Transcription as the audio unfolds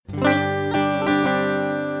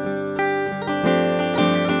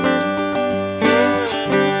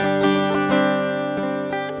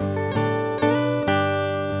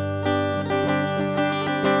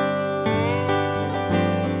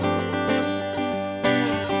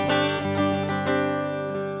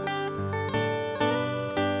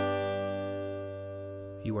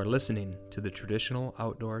are listening to the Traditional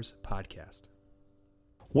Outdoors Podcast.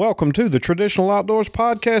 Welcome to the Traditional Outdoors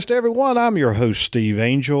Podcast, everyone. I'm your host, Steve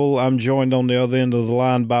Angel. I'm joined on the other end of the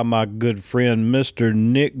line by my good friend, Mr.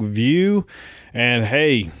 Nick View. And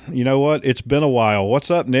hey, you know what? It's been a while. What's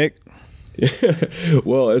up, Nick?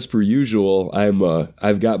 Well, as per usual,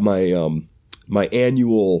 I've got my my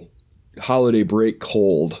annual holiday break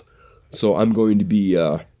cold, so I'm going to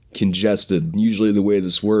be congested. Usually, the way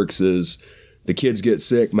this works is the kids get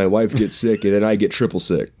sick, my wife gets sick, and then I get triple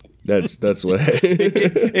sick. That's what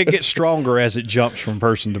it gets stronger as it jumps from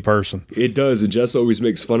person to person. It does, and Jess always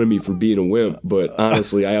makes fun of me for being a wimp, but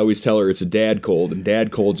honestly, I always tell her it's a dad cold, and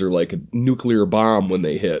dad colds are like a nuclear bomb when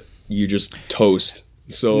they hit. You just toast.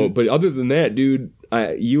 So, but other than that, dude,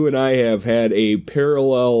 you and I have had a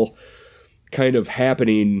parallel kind of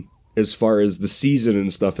happening as far as the season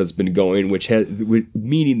and stuff has been going,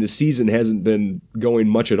 meaning the season hasn't been going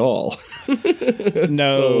much at all.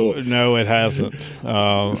 No, it hasn't.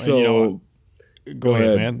 So go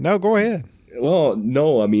ahead, man. No, go ahead. Well,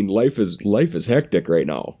 no, I mean life is hectic right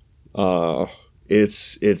now.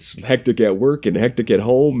 It's hectic at work and hectic at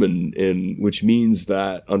home, and which means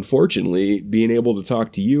that unfortunately being able to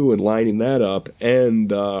talk to you and lining that up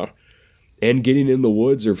and getting in the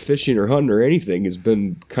woods or fishing or hunting or anything has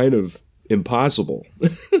been kind of impossible.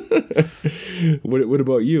 What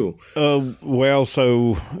about you? Well,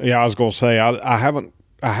 so yeah, I was going to say I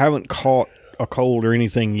haven't caught a cold or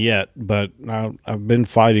anything yet, but I've been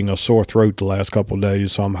fighting a sore throat the last couple of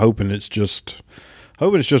days, so I'm hoping it's just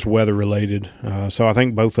weather related. So I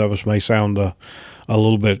think both of us may sound a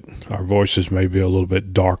little bit, our voices may be a little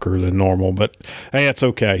bit darker than normal, but hey, it's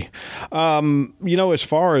okay. As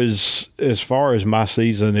far as my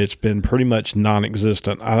season, it's been pretty much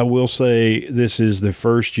non-existent. I will say this is the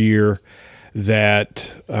first year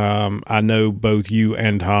that I know both you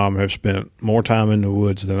and Tom have spent more time in the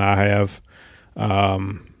woods than I have.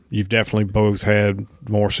 You've definitely both had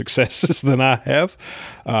more successes than I have,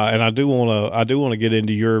 and I do want to get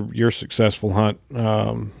into your successful hunt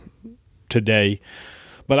today.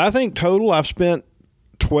 But I think total I've spent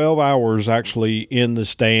 12 hours actually in the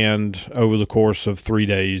stand over the course of 3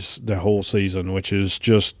 days the whole season, which is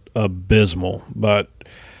just abysmal. But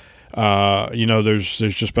there's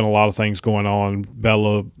just been a lot of things going on.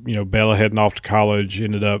 Bella heading off to college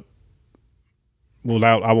ended up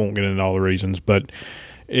without, I won't get into all the reasons, but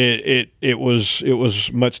it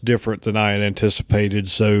was much different than I had anticipated.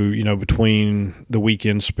 So, between the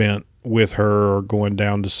weekend spent with her or going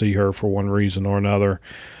down to see her for one reason or another,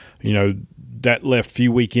 that left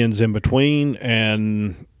few weekends in between.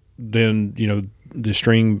 And then, the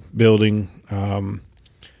string building,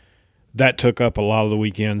 that took up a lot of the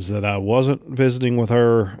weekends that I wasn't visiting with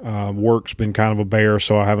her. Work's been kind of a bear,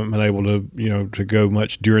 so I haven't been able to, to go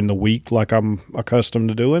much during the week like I'm accustomed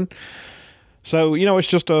to doing. So, it's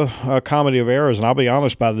just a comedy of errors. And I'll be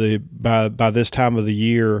honest, by this time of the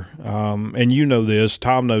year, and this,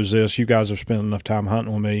 Tom knows this, you guys have spent enough time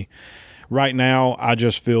hunting with me. Right now, I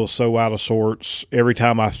just feel so out of sorts. Every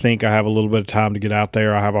time I think I have a little bit of time to get out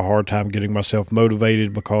there, I have a hard time getting myself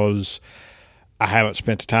motivated because I haven't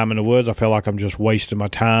spent the time in the woods. I feel like I'm just wasting my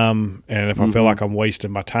time. And if I feel like I'm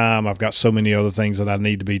wasting my time, I've got so many other things that I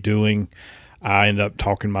need to be doing. I end up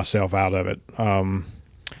talking myself out of it.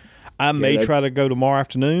 I may try to go tomorrow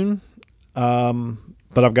afternoon,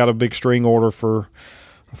 but I've got a big string order for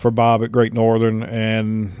Bob at Great Northern,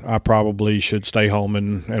 and I probably should stay home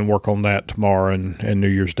and work on that tomorrow and New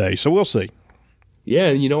Year's Day. So we'll see. Yeah,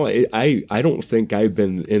 I don't think I've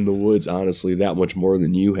been in the woods, honestly, that much more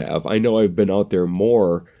than you have. I know I've been out there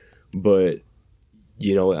more, but,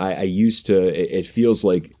 I used to, it feels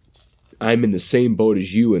like I'm in the same boat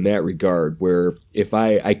as you in that regard, where if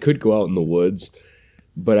I could go out in the woods,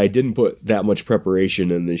 but I didn't put that much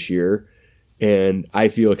preparation in this year. And I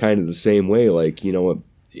feel kind of the same way. Like,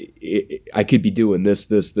 I could be doing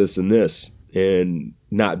this, and this, and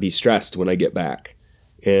not be stressed when I get back.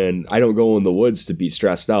 And I don't go in the woods to be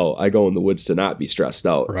stressed out. I go in the woods to not be stressed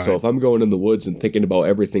out. Right. So if I'm going in the woods and thinking about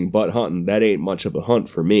everything but hunting, that ain't much of a hunt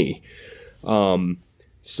for me.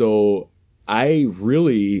 So I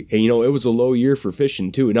really, it was a low year for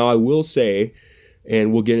fishing too. Now I will say,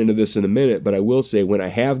 and we'll get into this in a minute, but I will say when I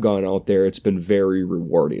have gone out there, it's been very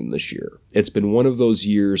rewarding this year. It's been one of those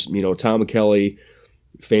years, Tom Kelly,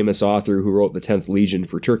 famous author who wrote The 10th Legion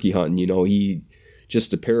for turkey hunting, he,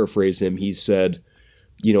 just to paraphrase him, he said,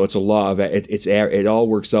 it's a law of it all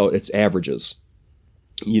works out. It's averages.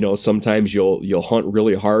 Sometimes you'll hunt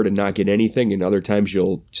really hard and not get anything, and other times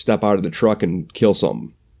you'll step out of the truck and kill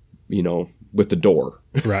something, with the door.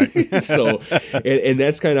 Right. So, and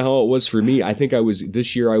that's kind of how it was for me. I think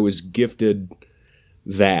this year I was gifted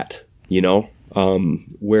that,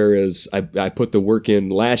 whereas I put the work in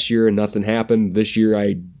last year and nothing happened. This year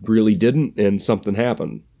I really didn't, and something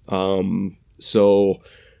happened. So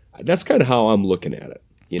that's kind of how I'm looking at it,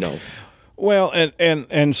 Well,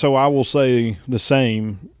 and so I will say the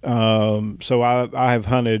same. So I have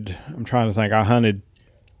hunted. I'm trying to think. I hunted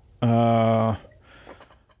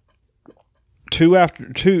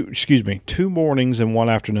 2 mornings and 1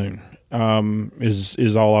 afternoon.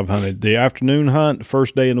 Is all I've hunted. The afternoon hunt, the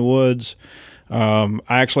first day in the woods. I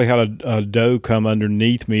actually had a doe come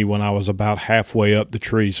underneath me when I was about halfway up the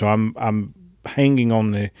tree. So I'm hanging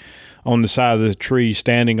on the side of the tree,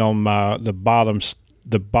 standing on the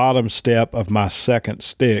bottom step of my second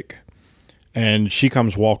stick, and she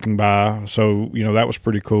comes walking by. So that was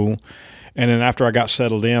pretty cool. And then after I got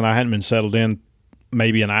settled in, I hadn't been settled in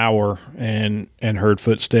maybe an hour, and heard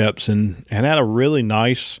footsteps and had a really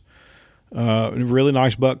nice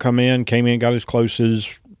buck came in, got as close as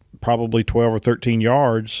probably 12 or 13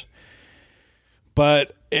 yards.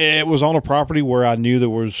 But it was on a property where I knew there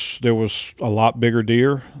was a lot bigger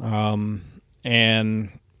deer.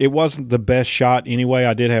 And it wasn't the best shot anyway.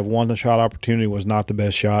 I did have one shot opportunity, was not the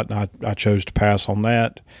best shot, and I chose to pass on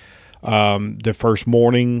that. The first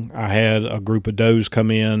morning I had a group of does come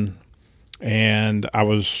in, and I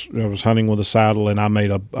was hunting with a saddle, and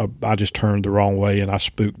I just turned the wrong way and I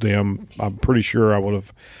spooked them. I'm pretty sure I would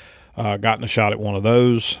have gotten a shot at one of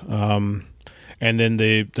those. And then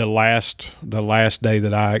the last day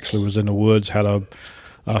that I actually was in the woods, had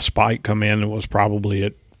a spike come in. It was probably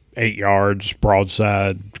at 8 yards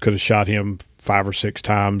broadside. Could have shot him 5 or 6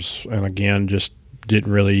 times, and again, just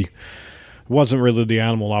wasn't really the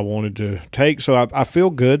animal I wanted to take. So I feel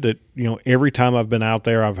good that every time I've been out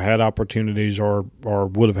there, I've had opportunities, or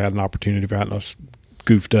would have had an opportunity if I hadn't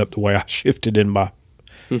goofed up the way I shifted in my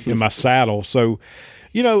saddle. So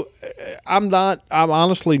I'm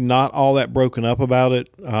honestly not all that broken up about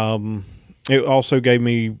it. It also gave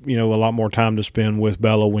me a lot more time to spend with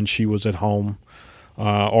Bella when she was at home.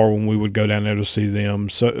 Or when we would go down there to see them,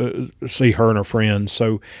 see her and her friends.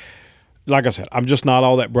 So, like I said, I'm just not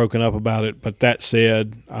all that broken up about it. But that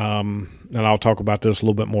said, and I'll talk about this a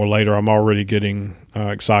little bit more later, I'm already getting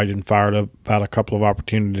excited and fired up about a couple of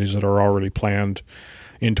opportunities that are already planned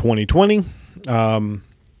in 2020.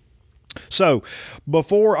 So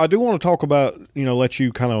before I do want to talk about, let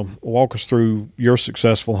you kind of walk us through your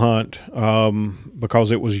successful hunt,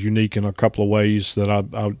 because it was unique in a couple of ways that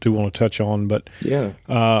I do want to touch on. But yeah,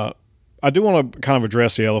 I do want to kind of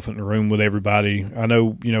address the elephant in the room with everybody. I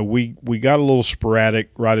know, we got a little sporadic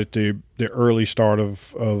right at the early start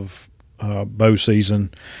of bow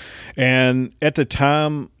season. And at the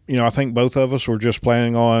time, I think both of us were just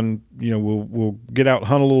planning on, we'll get out and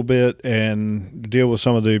hunt a little bit and deal with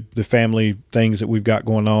some of the family things that we've got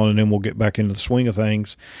going on, and then we'll get back into the swing of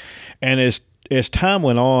things. And as time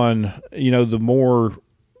went on, the more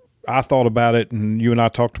I thought about it, and you and I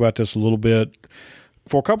talked about this a little bit,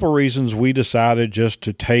 for a couple of reasons, we decided just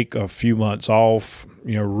to take a few months off,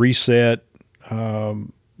 reset,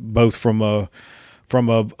 both from a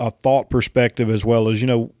thought perspective, as well as,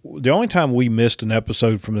 the only time we missed an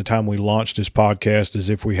episode from the time we launched this podcast is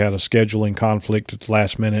if we had a scheduling conflict at the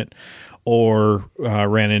last minute, or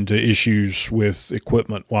ran into issues with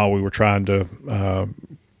equipment while we were trying to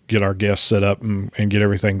get our guests set up and get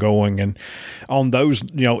everything going. And on those,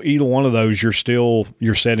 either one of those, you're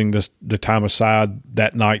setting the time aside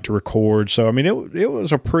that night to record. So, I mean, it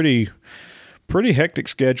was a pretty hectic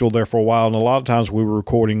schedule there for a while. And a lot of times we were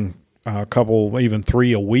recording a couple, even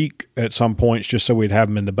 3 a week at some points, just so we'd have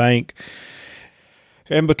them in the bank.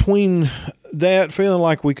 And between that, feeling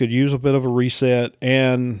like we could use a bit of a reset,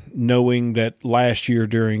 and knowing that last year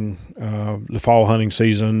during the fall hunting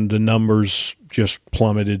season, the numbers just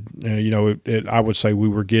plummeted. I would say we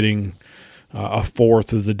were getting a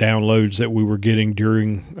fourth of the downloads that we were getting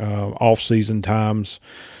during off-season times.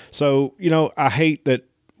 So, I hate that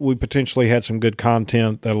we potentially had some good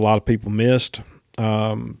content that a lot of people missed.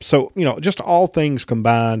 So, just all things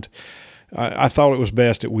combined, I thought it was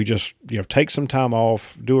best that we just, take some time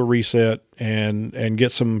off, do a reset, and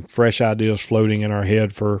get some fresh ideas floating in our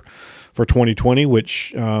head for 2020,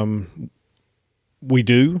 which we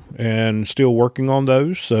do, and still working on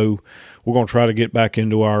those. So we're going to try to get back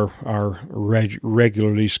into our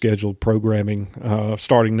regularly scheduled programming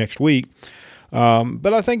starting next week.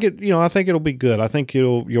 But I think it'll be good. I think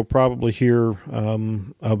you'll probably hear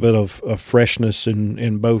a bit of freshness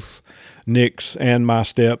in both Nick's and my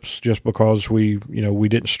steps, just because we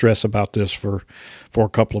didn't stress about this for a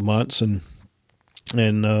couple of months, and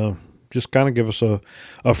just kind of give us a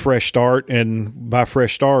fresh start. And by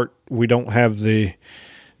fresh start, we don't have the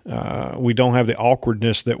we don't have the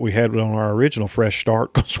awkwardness that we had on our original Fresh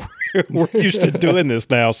Start, because we're used to doing this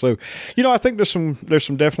now. So, I think there's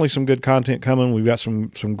definitely some good content coming. We've got some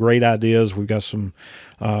great ideas. We've got some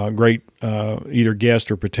great either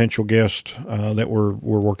guest or potential guest that we're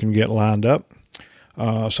working to get lined up.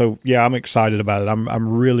 So yeah, I'm excited about it. I'm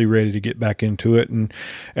really ready to get back into it, and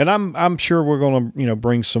I'm sure we're going to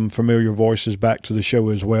bring some familiar voices back to the show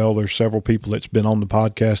as well. There's several people that's been on the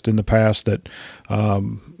podcast in the past that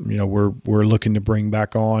we're looking to bring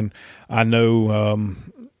back on. I know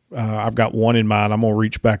I've got one in mind. I'm going to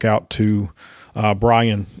reach back out to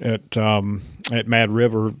Brian at Mad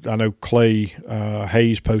River. I know Clay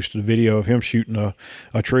Hayes posted a video of him shooting a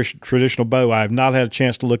traditional bow. I have not had a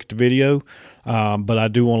chance to look at the video, but I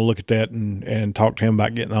do want to look at that and talk to him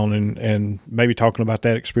about getting on and maybe talking about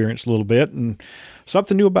that experience a little bit and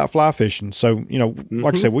something new about fly fishing. So,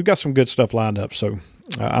 like I said, we've got some good stuff lined up. So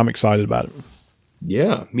I'm excited about it.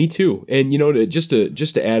 Yeah, me too. And, just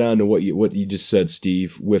to add on to what you just said,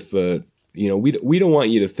 Steve, with the, we don't want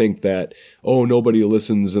you to think that, nobody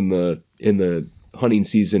listens in the hunting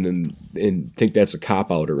season and think that's a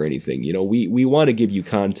cop out or anything. We want to give you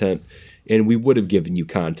content, and we would have given you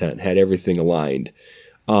content had everything aligned.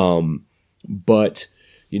 But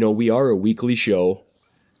we are a weekly show,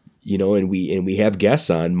 and we have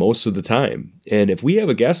guests on most of the time. And if we have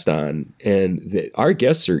a guest on and our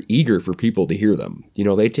guests are eager for people to hear them,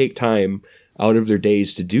 they take time out of their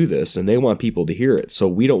days to do this, and they want people to hear it. So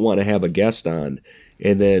we don't want to have a guest on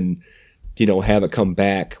and then, have it come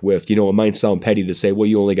back with, it might sound petty to say, well,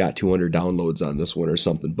 you only got 200 downloads on this one or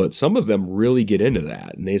something, but some of them really get into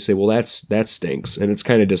that, and they say, well, that stinks, and it's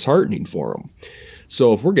kind of disheartening for them.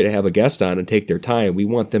 So if we're going to have a guest on and take their time, we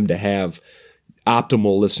want them to have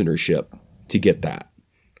optimal listenership to get that.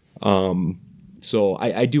 So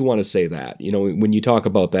I do want to say that, when you talk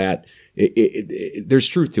about that, there's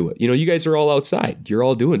truth to it. You guys are all outside. You're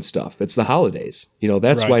all doing stuff. It's the holidays.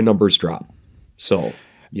 That's right. Why numbers drop. So,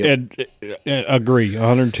 and agree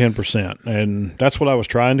 110%. And that's what I was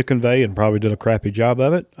trying to convey, and probably did a crappy job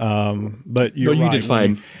of it. But you're right. You did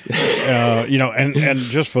fine. And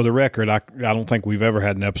just for the record, I don't think we've ever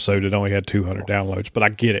had an episode that only had 200 downloads. But I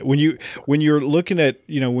get it. When you're looking at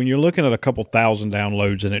a couple thousand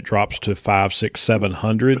downloads and it drops to 500, 600,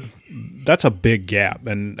 700. That's a big gap,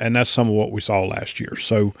 and that's some of what we saw last year.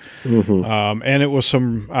 So, and it was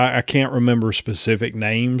some, I can't remember specific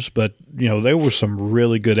names, but there were some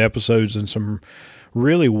really good episodes and some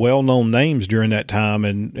really well-known names during that time.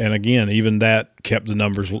 And again, even that kept the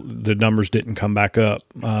numbers didn't come back up.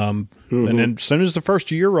 And then as soon as the first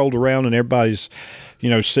year rolled around and everybody's,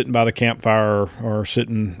 sitting by the campfire or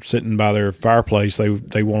sitting by their fireplace, they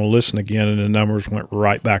want to listen again, and the numbers went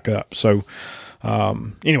right back up. So,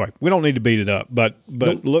 anyway, we don't need to beat it up, but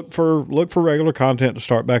nope. look for regular content to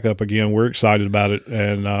start back up again. We're excited about it.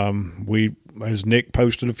 And, as Nick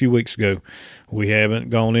posted a few weeks ago, we haven't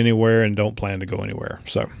gone anywhere and don't plan to go anywhere.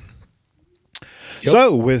 So,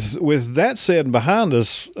 So with that said and behind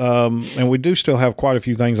us, and we do still have quite a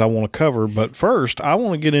few things I want to cover, but first I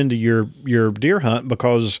want to get into your deer hunt,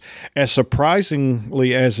 because as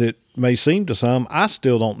surprisingly as it may seem to some, I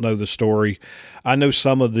still don't know the story. I know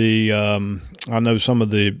some of the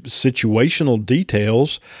situational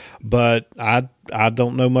details, but I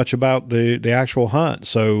don't know much about the actual hunt.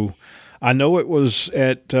 So I know it was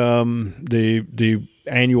at the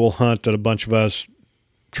annual hunt that a bunch of us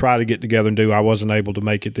try to get together and do. I wasn't able to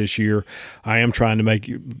make it this year. I am trying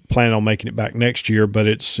to plan on making it back next year, but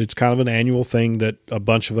it's kind of an annual thing that a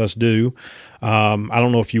bunch of us do. I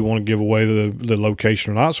don't know if you want to give away the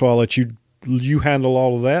location or not, so I'll let you handle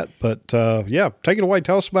all of that. But yeah, take it away.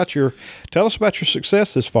 Tell us about your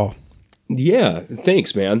success this fall. Yeah,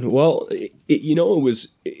 thanks, man. Well,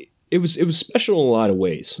 it was special in a lot of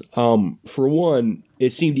ways. For one,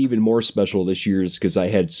 it seemed even more special this year because I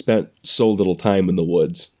had spent so little time in the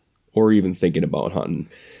woods or even thinking about hunting.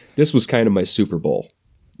 This was kind of my Super Bowl.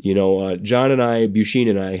 John and I, Busheen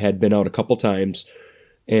and I, had been out a couple times,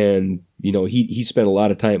 and he spent a lot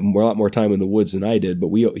more time in the woods than I did. But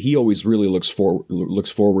he always really looks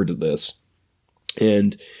forward to this,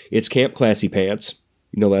 and it's Camp Classy Pants.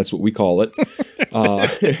 That's what we call it.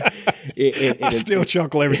 I still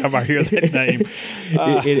chuckle every time I hear that name.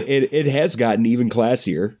 It has gotten even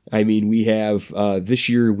classier. I mean, we have this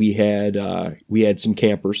year we had some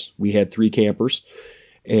campers. We had 3 campers,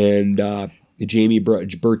 and Jamie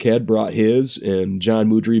Burkhead brought his, and John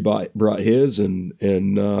Moudry brought his, and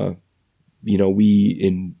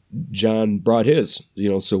John brought his.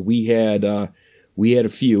 So we had a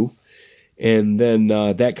few. And then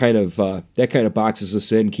that kind of boxes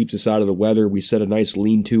us in, keeps us out of the weather. We set a nice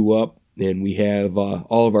lean-to up, and we have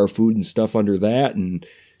all of our food and stuff under that, and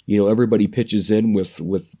everybody pitches in with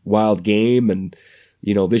wild game. And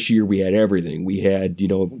this year we had everything. We had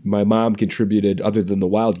my mom contributed, other than the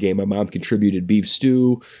wild game, my mom contributed beef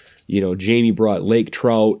stew. Jamie brought lake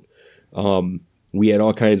trout. We had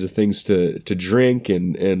all kinds of things to drink,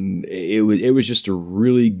 and it was just a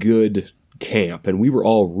really good camp, and we were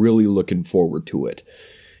all really looking forward to it.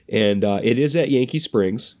 And it is at Yankee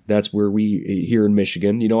Springs. That's where we here in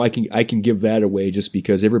Michigan. I can give that away just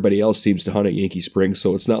because everybody else seems to hunt at Yankee Springs,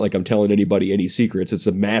 so it's not like I'm telling anybody any secrets. It's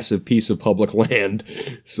a massive piece of public land.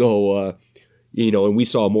 So and we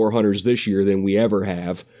saw more hunters this year than we ever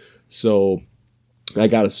have. So I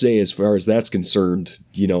got to say, as far as that's concerned,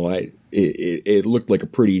 it looked like a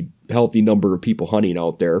pretty healthy number of people hunting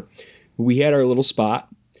out there. We had our little spot,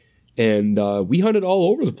 and we hunted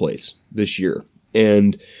all over the place this year.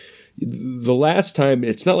 And the last time,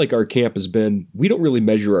 it's not like our camp has been, we don't really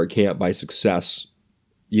measure our camp by success.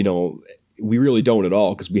 We really don't at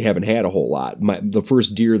all, because we haven't had a whole lot. The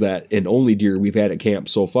first deer and only deer we've had at camp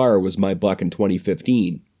so far was my buck in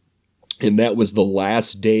 2015. And that was the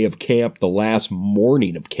last day of camp, the last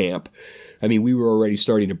morning of camp. I mean, we were already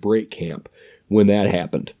starting to break camp when that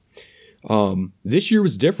happened. This year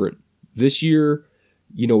was different. This year,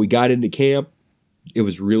 we got into camp. It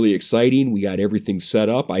was really exciting. We got everything set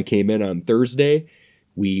up. I came in on Thursday.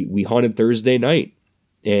 We hunted Thursday night,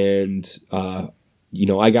 and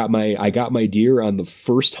I got my deer on the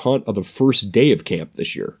first hunt of the first day of camp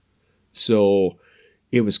this year. So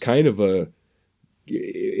it was kind of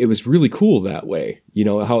it was really cool that way.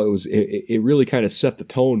 How it really kind of set the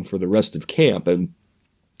tone for the rest of camp. And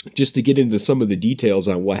just to get into some of the details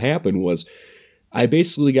on what happened was, I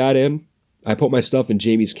basically got in. I put my stuff in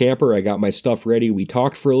Jamie's camper. I got my stuff ready. We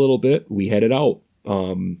talked for a little bit. We headed out.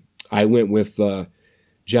 I went with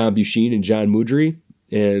John Bushine and John Mudry,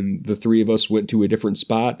 and the three of us went to a different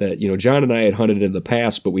spot that John and I had hunted in the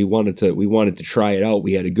past, but we wanted to try it out.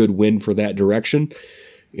 We had a good wind for that direction,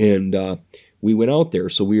 and we went out there.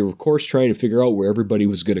 So we were, of course, trying to figure out where everybody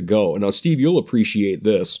was going to go. And now, Steve, you'll appreciate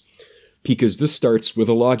this, because this starts with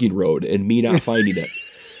a logging road and me not finding it.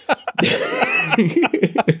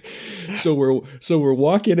 So we're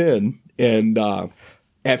walking in, and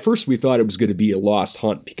at first we thought it was going to be a lost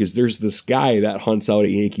hunt, because there's this guy that hunts out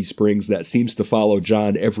at Yankee Springs that seems to follow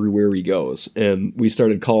John everywhere he goes, and we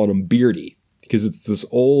started calling him Beardy, because it's this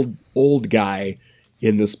old guy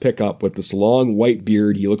in this pickup with this long white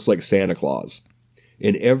beard. He looks like Santa Claus,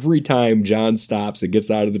 and every time John stops and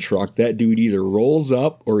gets out of the truck, that dude either rolls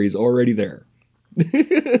up or he's already there,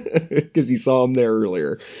 because he saw him there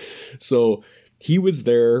earlier. So he was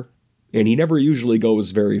there. And he never usually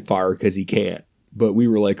goes very far because he can't. But we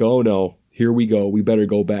were like, oh no, here we go. We better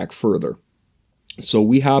go back further. So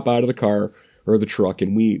we hop out of the car or the truck,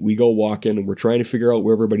 and we go walking, and we're trying to figure out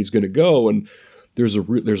where everybody's going to go. And there's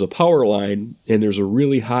a power line, and there's a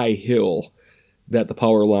really high hill that the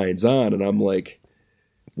power line's on. And I'm like,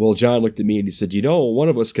 well, John looked at me and he said, one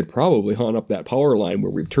of us could probably hunt up that power line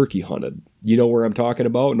where we've turkey hunted. You know where I'm talking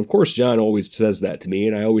about? And of course, John always says that to me.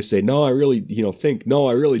 And I always say, no, I really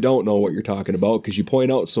don't know what you're talking about, because you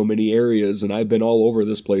point out so many areas, and I've been all over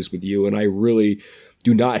this place with you, and I really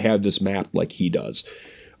do not have this map like he does.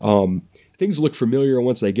 Things look familiar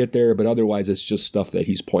once I get there, but otherwise it's just stuff that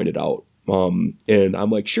he's pointed out. And I'm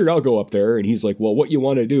like, sure, I'll go up there. And he's like, well, what you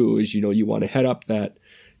want to do is, you want to head up that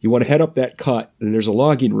cut, and there's a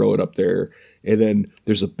logging road up there, and then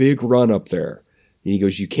there's a big run up there. And he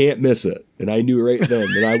goes, you can't miss it. And I knew right then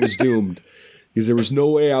that I was doomed, because there was no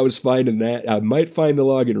way I was finding that. I might find the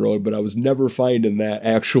logging road, but I was never finding that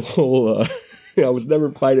actual, I was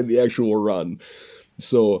never finding the actual run.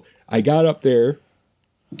 So I got up there,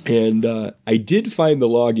 and I did find the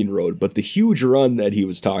logging road, but the huge run that he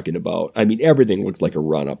was talking about, I mean, everything looked like a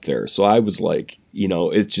run up there. So I was like,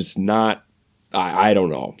 it's just not, I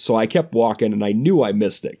don't know. So I kept walking, and I knew I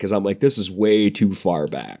missed it, because I'm like, this is way too far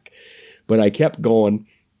back. But I kept going,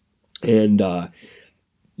 and I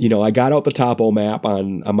got out the Topo map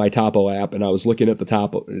on my Topo app, and I was looking at the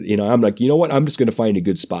Topo. I'm like, you know what? I'm just going to find a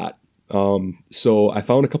good spot. So I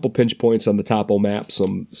found a couple pinch points on the Topo map,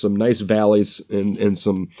 some nice valleys and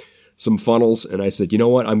some funnels, and I said, you know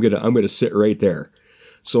what? I'm gonna sit right there.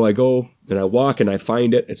 So I go and I walk and I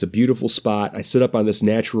find it. It's a beautiful spot. I sit up on this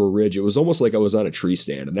natural ridge. It was almost like I was on a tree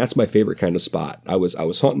stand, and that's my favorite kind of spot. I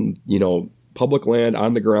was hunting, public land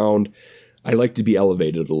on the ground. I like to be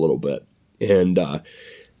elevated a little bit. And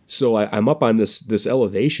so I'm up on this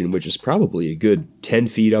elevation, which is probably a good 10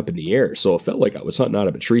 feet up in the air. So it felt like I was hunting out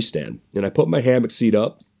of a tree stand. And I put my hammock seat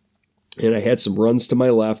up, and I had some runs to my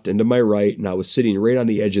left and to my right, and I was sitting right on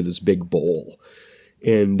the edge of this big bowl.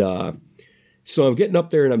 And so I'm getting up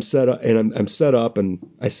there and I'm set up and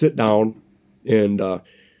I sit down and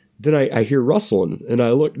then I hear rustling and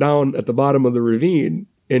I look down at the bottom of the ravine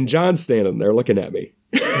and John's standing there looking at me.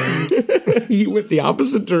 He went the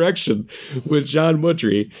opposite direction with John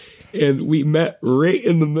Muttrey and we met right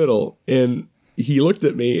in the middle and he looked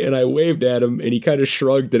at me and I waved at him and he kind of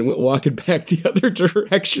shrugged and went walking back the other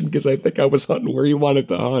direction because I think I was hunting where he wanted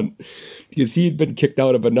to hunt because he had been kicked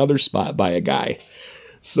out of another spot by a guy.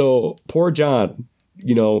 So poor John,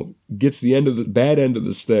 gets the bad end of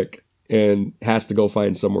the stick and has to go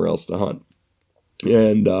find somewhere else to hunt.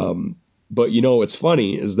 And, but what's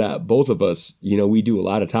funny is that both of us, we do a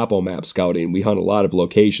lot of topo map scouting. We hunt a lot of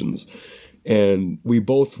locations and we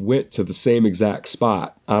both went to the same exact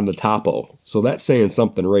spot on the topo. So that's saying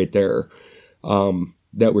something right there,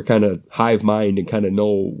 that we're kind of hive mind and kind of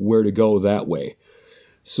know where to go that way.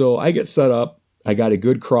 So I get set up, I got a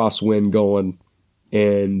good crosswind going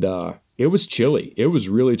and, it was chilly. It was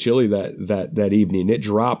really chilly that evening. It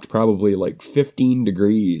dropped probably like 15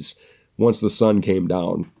 degrees once the sun came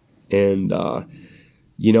down. And,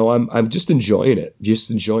 I'm just enjoying it,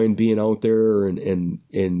 just enjoying being out there and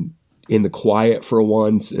in the quiet for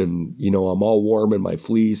once. And, I'm all warm in my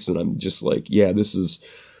fleece and I'm just like, yeah, this is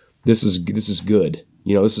good.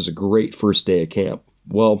 This is a great first day of camp.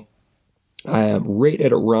 Well, I am right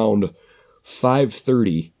at around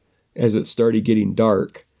 5:30 as it started getting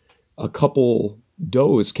dark. A couple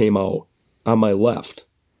does came out on my left,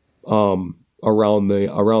 around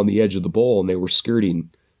the edge of the bowl, and they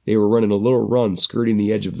were running a little run, skirting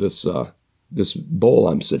the edge of this bowl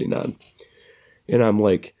I'm sitting on. And I'm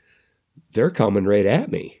like, they're coming right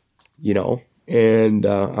at me, and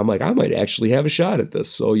I'm like, I might actually have a shot at this.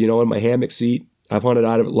 So, in my hammock seat, I've hunted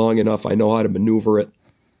out of it long enough. I know how to maneuver it.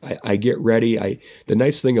 I get ready. The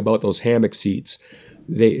nice thing about those hammock seats,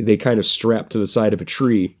 they kind of strap to the side of a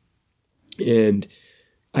tree. And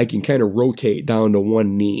I can kind of rotate down to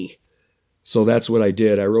one knee. So that's what I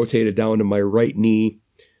did. I rotated down to my right knee,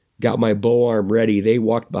 got my bow arm ready. They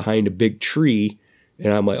walked behind a big tree,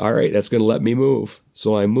 and I'm like, all right, that's going to let me move.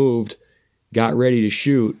 So I moved, got ready to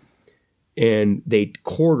shoot, and they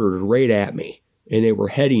quartered right at me. And they were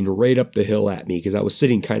heading right up the hill at me because I was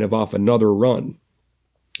sitting kind of off another run.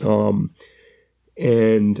 And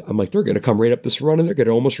I'm like, they're going to come right up this run, and they're going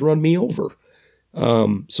to almost run me over.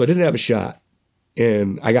 So I didn't have a shot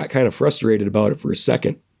and I got kind of frustrated about it for a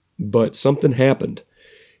second, but something happened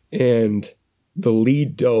and the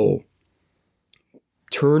lead doe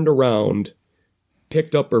turned around,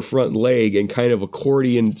 picked up her front leg and kind of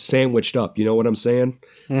accordion sandwiched up. You know what I'm saying?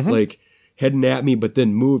 Mm-hmm. Like heading at me, but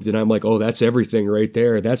then moved. And I'm like, oh, that's everything right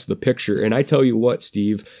there. That's the picture. And I tell you what,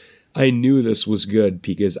 Steve, I knew this was good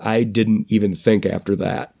because I didn't even think after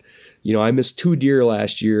that. I missed 2 deer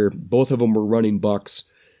last year. Both of them were running bucks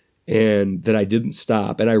and that I didn't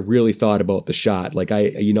stop. And I really thought about the shot. Like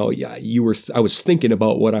I was thinking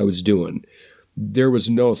about what I was doing. There was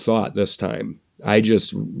no thought this time. I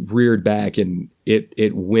just reared back and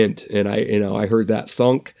it went and I heard that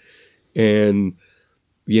thunk and,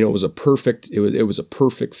 it was a perfect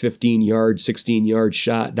 15 yard, 16 yard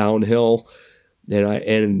shot downhill.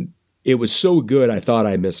 And it was so good. I thought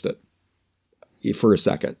I missed it for a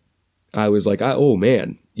second. I was like, oh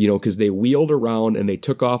man, because they wheeled around and they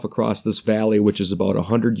took off across this valley, which is about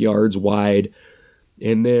 100 yards wide.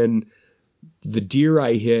 And then the deer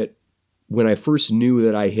I hit, when I first knew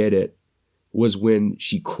that I hit it, was when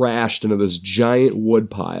she crashed into this giant wood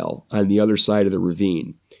pile on the other side of the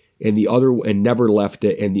ravine. And never left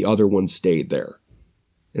it, and the other one stayed there.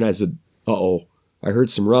 And I said, uh-oh. I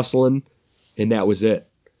heard some rustling, and that was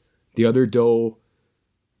it. The other doe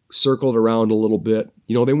circled around a little bit.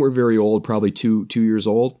 They weren't very old, probably two years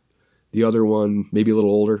old. The other one, maybe a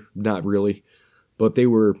little older, not really. But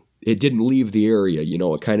it didn't leave the area,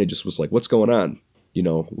 it kind of just was like, what's going on?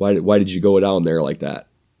 Why did you go down there like that?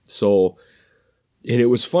 So, and it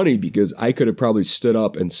was funny because I could have probably stood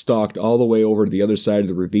up and stalked all the way over to the other side of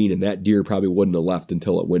the ravine and that deer probably wouldn't have left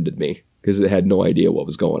until it winded me because it had no idea what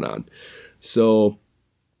was going on. So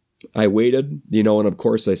I waited, and of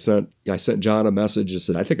course I sent John a message and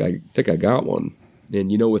said, I think I got one.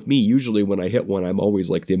 And with me, usually when I hit one, I'm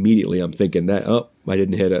always like immediately I'm thinking that, I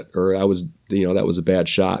didn't hit it, or I was, that was a bad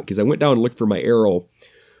shot. Because I went down and looked for my arrow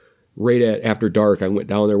right after dark. I went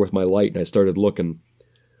down there with my light and I started looking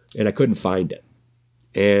and I couldn't find it.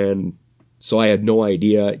 And so I had no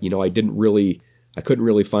idea, I couldn't really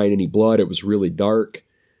find any blood. It was really dark,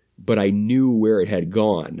 but I knew where it had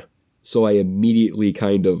gone. So I immediately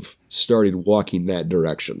kind of started walking that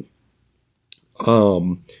direction.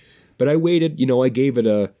 But I waited, I gave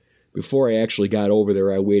it before I actually got over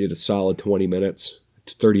there, I waited a solid 20 minutes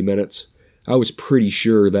 30 minutes. I was pretty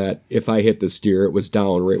sure that if I hit this deer, it was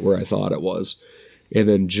down right where I thought it was. And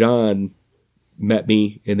then John met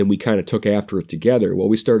me, and then we kind of took after it together. Well,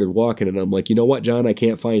 we started walking, and I'm like, you know what, John, I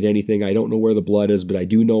can't find anything. I don't know where the blood is, but I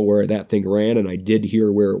do know where that thing ran, and I did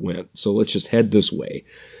hear where it went. So let's just head this way.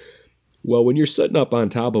 Well, when you're sitting up on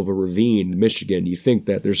top of a ravine in Michigan, you think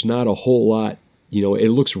that there's not a whole lot, it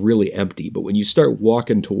looks really empty. But when you start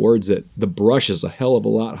walking towards it, the brush is a hell of a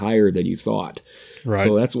lot higher than you thought. Right.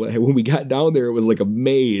 So that's when we got down there, it was like a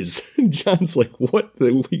maze. John's like,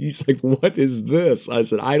 he's like, what is this? I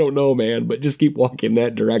said, I don't know, man, but just keep walking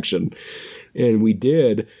that direction. And we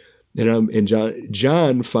did. And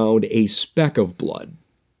John found a speck of blood.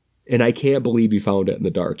 And I can't believe he found it in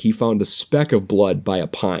the dark. He found a speck of blood by a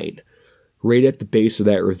pine right at the base of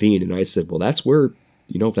that ravine. And I said, well, that's where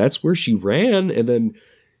she ran. And then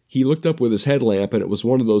he looked up with his headlamp, and it was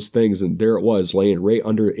one of those things, and there it was, laying right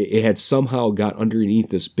under. It had somehow got underneath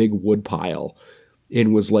this big wood pile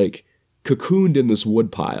and was like cocooned in this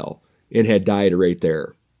wood pile and had died right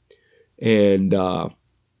there. And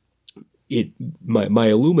my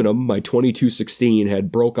aluminum, my 2216,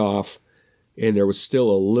 had broke off, and there was still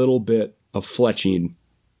a little bit of fletching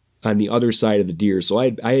on the other side of the deer. So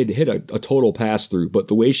I had hit a total pass through, but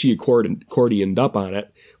the way she accordioned up on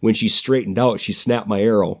it, when she straightened out, she snapped my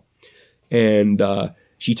arrow. And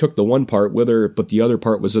she took the one part with her, but the other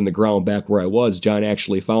part was in the ground back where I was. John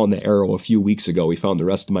actually found the arrow a few weeks ago. He found the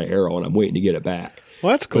rest of my arrow, and I'm waiting to get it back.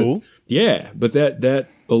 Well, that's cool. But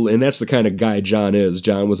that's the kind of guy John is.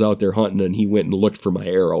 John was out there hunting, and he went and looked for my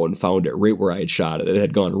arrow and found it right where I had shot it. It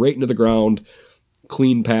had gone right into the ground,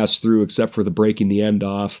 clean pass through, except for the breaking the end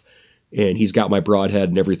off. And he's got my broadhead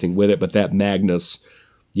and everything with it. But that Magnus,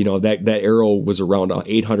 that arrow was around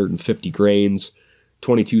 850 grains,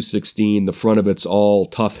 2216. The front of it's all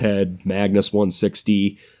tough head, Magnus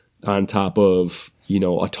 160 on top of,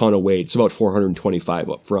 a ton of weight. It's about 425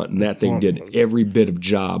 up front. And that thing did every bit of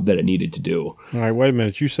job that it needed to do. All right, wait a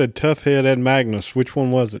minute. You said tough head and Magnus. Which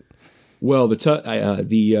one was it? Well, it's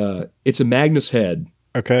a Magnus head.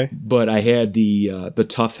 Okay. But I had the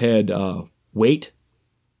tough head weight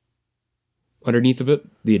underneath of it,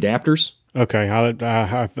 the adapters. Okay, I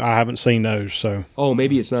haven't seen those, so. Oh,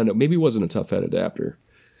 maybe it's not. Maybe it wasn't a tough head adapter.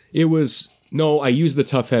 It was. No, I used the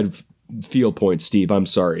tough head field point, Steve. I'm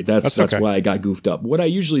sorry. That's okay. Why I got goofed up. What I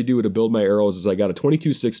usually do to build my arrows is I got a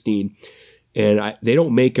 2216, and they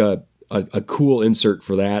don't make a cool insert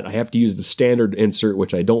for that. I have to use the standard insert,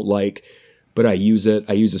 which I don't like, but I use it.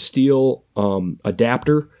 I use a steel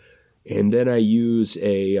adapter. And then I use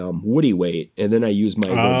a woody weight, and then I use my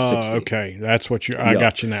 160. Okay, that's what I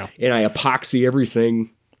got you now. And I epoxy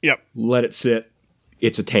everything. Yep. Let it sit.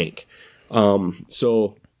 It's a tank.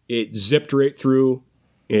 So it zipped right through.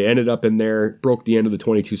 It ended up in there. Broke the end of the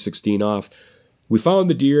 2216 off. We found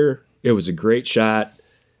the deer. It was a great shot.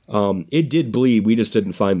 It did bleed. We just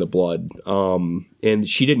didn't find the blood. And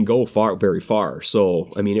she didn't go very far.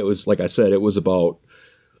 So I mean, it was like I said. It was about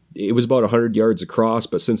 100 yards across,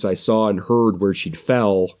 but since I saw and heard where she'd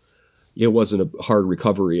fell, it wasn't a hard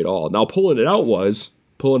recovery at all. Now, pulling it out was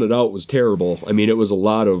terrible. I mean, it was a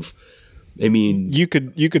lot of, you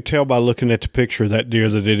could tell by looking at the picture of that deer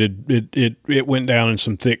that it went down in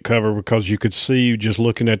some thick cover, because you could see just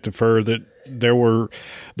looking at the fur that there were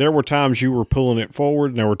times you were pulling it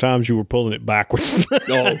forward, and there were times you were pulling it backwards.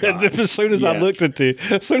 Oh, God. As soon as I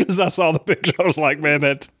saw the picture, I was like, man,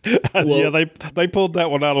 they pulled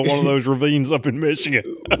that one out of one of those ravines up in Michigan.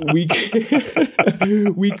 we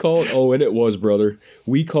called, and it was, brother.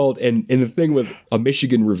 We called, and the thing with a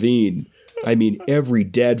Michigan ravine, I mean, every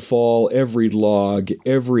deadfall, every log,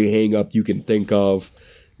 every hang up you can think of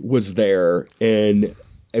was there. And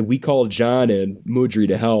we called John and Mudry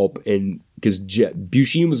to help, and because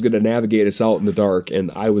Busheen was going to navigate us out in the dark,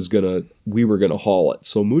 and we were going to haul it.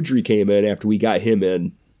 So Mudry came in after we got him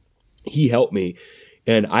in. He helped me,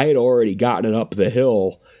 and I had already gotten it up the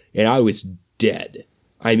hill, and I was dead.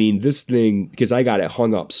 I mean, this thing, because I got it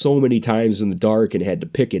hung up so many times in the dark and had to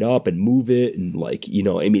pick it up and move it, and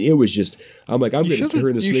it was just, I'm like, I'm going to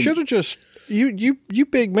turn this thing. You should have just, you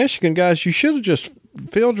big Michigan guys, you should have just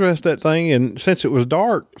field dressed that thing, and since it was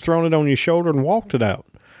dark, thrown it on your shoulder and walked it out.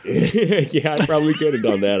 Yeah, I probably could have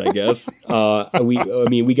done that, I guess.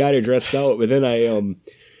 We got it dressed out, but then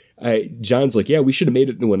John's like, yeah, we should have made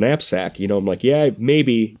it into a knapsack. I'm like, yeah,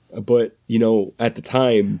 maybe, but at the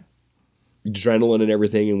time, adrenaline and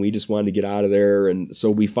everything, and we just wanted to get out of there. And so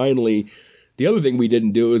we finally, the other thing we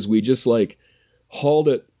didn't do is we just hauled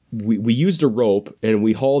it. We used a rope and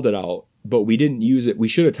we hauled it out, but we didn't use it. We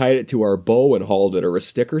should have tied it to our bow and hauled it, or a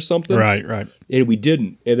stick or something. Right. And we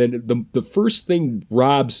didn't. And then the first thing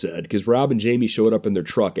Rob said, because Rob and Jamie showed up in their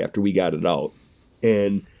truck after we got it out,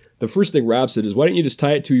 and the first thing Rob said is, "Why don't you just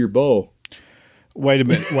tie it to your bow?" Wait a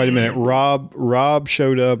minute. Rob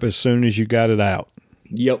showed up as soon as you got it out.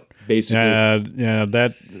 Yep, basically.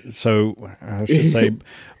 So I should say,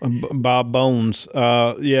 Bob Bones.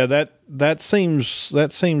 That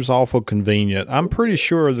seems awful convenient. I'm pretty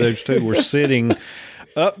sure those two were sitting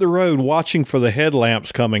up the road watching for the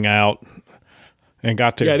headlamps coming out, and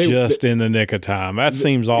got there just in the nick of time. That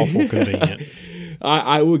seems awful convenient.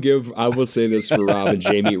 I will say this for Rob and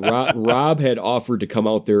Jamie. Rob had offered to come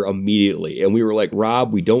out there immediately, and we were like,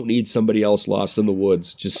 Rob, we don't need somebody else lost in the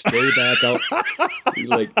woods. Just stay back out.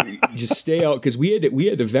 Just stay out, because we had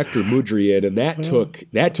to vector Mudry in, and that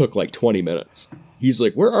took like 20 minutes. He's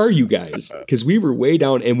like, where are you guys? Because we were way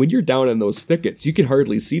down, and when you're down in those thickets, you can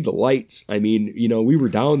hardly see the lights. I mean, we were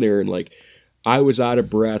down there, and like, I was out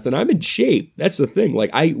of breath, and I'm in shape. That's the thing.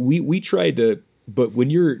 Like, we tried to. But when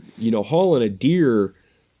you're, hauling a deer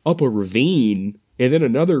up a ravine, and then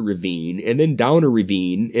another ravine, and then down a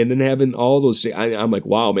ravine, and then having all those, I'm like,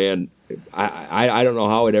 wow, man, I don't know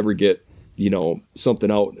how I'd ever get,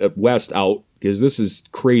 something out west out, because this is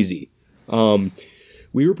crazy.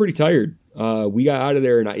 We were pretty tired. We got out of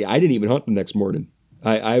there, and I didn't even hunt the next morning.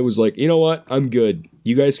 I was like, you know what, I'm good.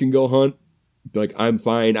 You guys can go hunt. Like, I'm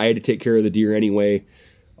fine. I had to take care of the deer anyway.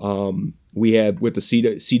 We had, with the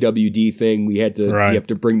CWD thing, you have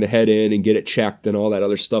to bring the head in and get it checked and all that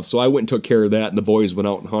other stuff. So I went and took care of that, and the boys went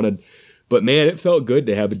out and hunted. But man, it felt good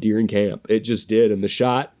to have a deer in camp. It just did. And the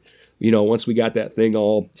shot, once we got that thing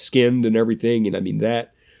all skinned and everything, and I mean,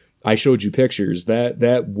 that, I showed you pictures,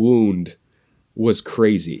 that wound was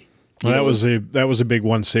crazy. Well, that was a big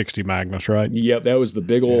 160 Magnus, right? Yep, that was the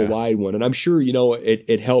big old wide one. And I'm sure,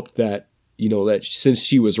 it helped that, that since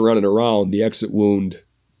she was running around, the exit wound,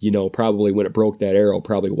 probably when it broke that arrow,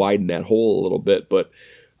 probably widened that hole a little bit. But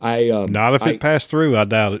not if it passed through, I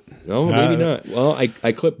doubt it. No, maybe not. Well,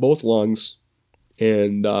 I clipped both lungs,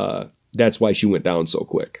 and that's why she went down so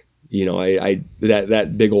quick.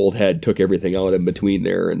 That big old head took everything out in between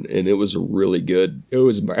there, and it was really good. It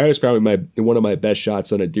was probably one of my best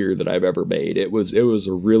shots on a deer that I've ever made. It was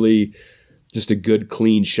a really just a good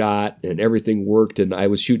clean shot, and everything worked. And I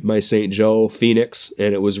was shooting my St. Joe Phoenix,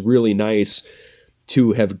 and it was really nice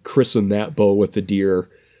to have christened that bow with the deer,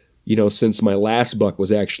 since my last buck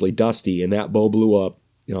was actually Dusty, and that bow blew up.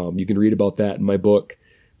 You can read about that in my book.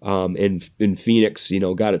 And Phoenix,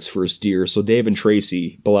 got its first deer. So Dave and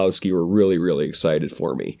Tracy Belowski were really, really excited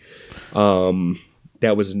for me.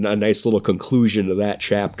 That was a nice little conclusion to that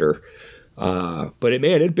chapter. But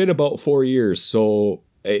it'd been about 4 years, so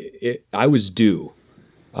I was due.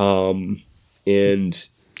 And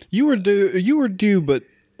you were due, but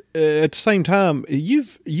at the same time, you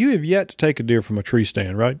have yet to take a deer from a tree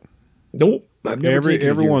stand, right? Nope. I've never taken a deer.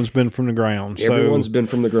 Everyone's been from the ground. Everyone's been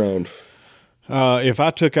from the ground. If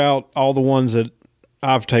I took out all the ones that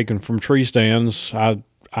I've taken from tree stands, I'd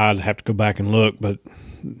have to go back and look. But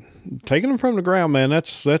taking them from the ground, man,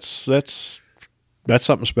 that's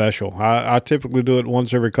something special. I typically do it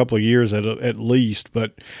once every couple of years at least,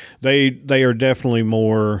 but they are definitely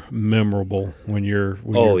more memorable when you're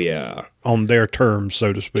on their terms,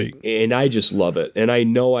 so to speak. And I just love it. And I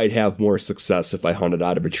know I'd have more success if I hunted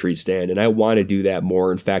out of a tree stand, and I want to do that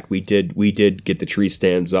more. In fact, we did get the tree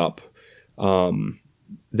stands up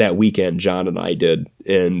that weekend. John and I did,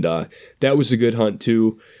 and that was a good hunt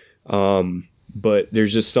too. But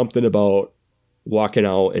there's just something about walking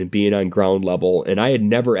out and being on ground level, and I had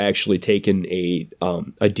never actually taken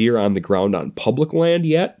a deer on the ground on public land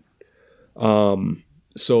yet.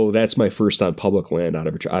 So that's my first on public land out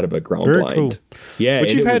of a ground Very blind. Cool. Yeah,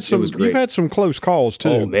 but you've had some close calls too.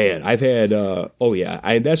 Oh man, I've had.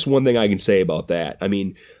 That's one thing I can say about that. I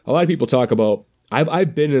mean, a lot of people talk about.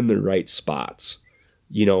 I've been in the right spots.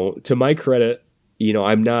 To my credit,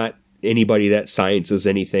 I'm not anybody that sciences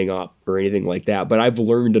anything up or anything like that, but I've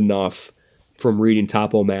learned enough from reading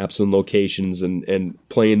topo maps and locations and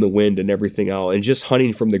playing the wind and everything out, and just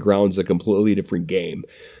hunting from the ground is a completely different game.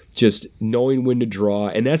 Just knowing when to draw,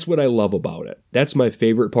 and that's what I love about it. That's my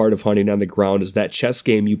favorite part of hunting on the ground, is that chess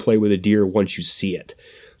game you play with a deer once you see it,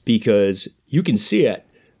 because you can see it,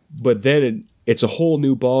 but then it's a whole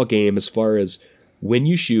new ball game as far as when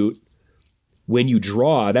you shoot, when you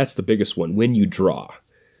draw. That's the biggest one, when you draw.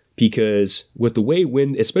 Because with the way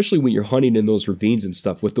wind, especially when you're hunting in those ravines and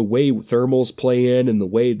stuff, with the way thermals play in and the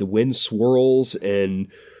way the wind swirls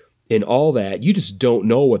and all that, you just don't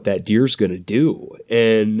know what that deer's going to do.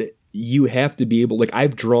 And you have to be able, like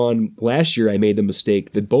I've drawn, last year I made the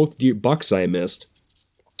mistake that both bucks I missed,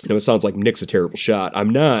 it sounds like Nick's a terrible shot. I'm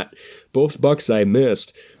not. Both bucks I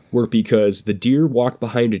missed were because the deer walked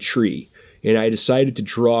behind a tree, and I decided to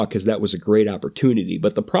draw because that was a great opportunity.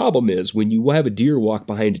 But the problem is when you have a deer walk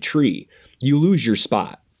behind a tree, you lose your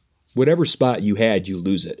spot. Whatever spot you had, you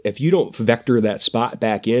lose it. If you don't vector that spot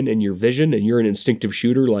back in your vision, and you're an instinctive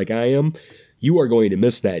shooter like I am, you are going to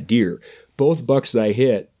miss that deer. Both bucks that I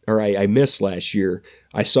hit, or I missed last year,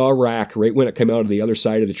 I saw a rack right when it came out of the other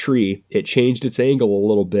side of the tree. It changed its angle a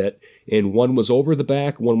little bit, and one was over the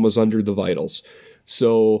back, one was under the vitals.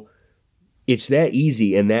 So it's that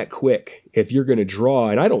easy and that quick if you're going to draw.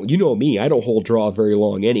 And I don't, you know me, I don't hold draw very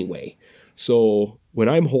long anyway. So when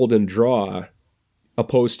I'm holding draw,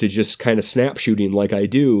 opposed to just kind of snap shooting like I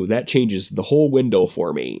do, that changes the whole window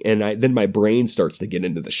for me. And then my brain starts to get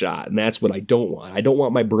into the shot. And that's what I don't want. I don't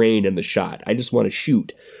want my brain in the shot. I just want to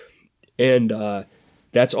shoot. And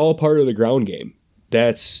that's all part of the ground game.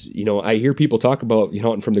 That's, I hear people talk about,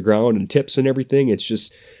 hunting from the ground and tips and everything.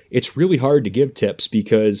 It's really hard to give tips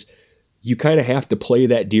because you kind of have to play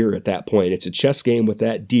that deer at that point. It's a chess game with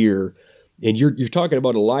that deer. And you're talking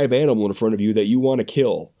about a live animal in front of you that you want to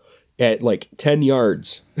kill at like 10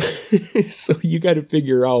 yards. So you got to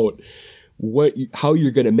figure out how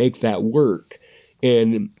you're going to make that work.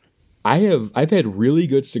 And I've had really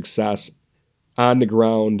good success on the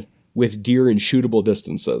ground with deer in shootable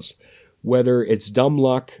distances. Whether it's dumb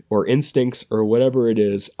luck or instincts or whatever it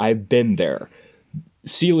is, I've been there.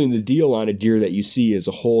 Sealing the deal on a deer that you see is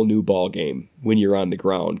a whole new ball game when you're on the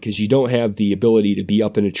ground, because you don't have the ability to be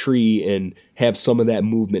up in a tree and have some of that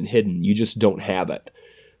movement hidden. You just don't have it.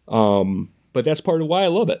 But that's part of why I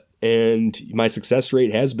love it. And my success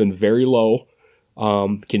rate has been very low,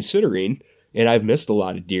 considering, and I've missed a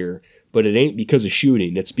lot of deer, but it ain't because of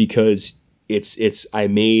shooting. It's because I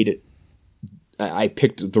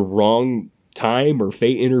picked the wrong time, or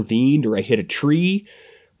fate intervened, or I hit a tree,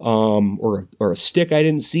 or a stick I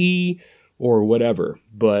didn't see, or whatever.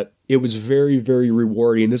 But it was very, very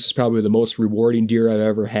rewarding. This is probably the most rewarding deer I've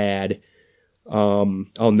ever had.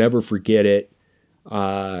 I'll never forget it.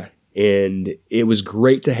 And it was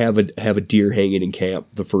great to have a deer hanging in camp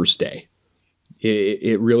the first day.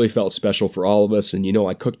 It really felt special for all of us. And,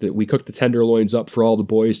 we cooked the tenderloins up for all the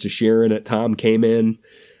boys to share in it. Tom came in,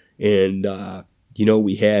 and,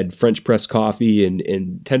 we had French press coffee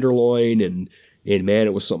and tenderloin, and man,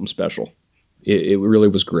 it was something special. It really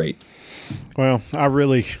was great. Well, I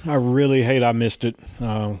really hate I missed it.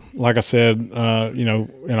 Like I said, and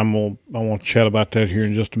I want to chat about that here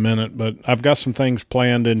in just a minute, but I've got some things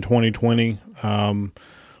planned in 2020.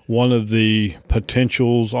 One of the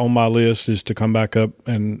potentials on my list is to come back up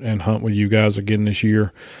and hunt with you guys again this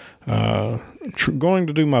year. Going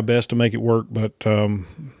to do my best to make it work, but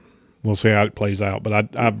we'll see how it plays out.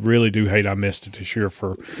 But I really do hate I missed it this year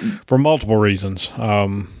for multiple reasons.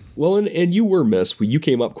 Well, and you were missed. You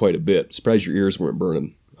came up quite a bit. Surprised your ears weren't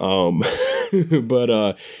burning.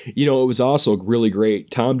 But it was also really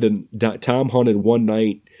great. Tom hunted one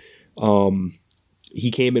night. He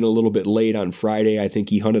came in a little bit late on Friday. I think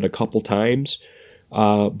he hunted a couple times.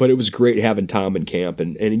 But it was great having Tom in camp.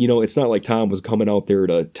 And it's not like Tom was coming out there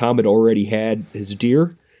Tom had already had his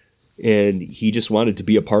deer, and he just wanted to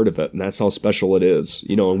be a part of it. And that's how special it is.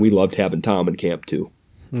 And we loved having Tom in camp too.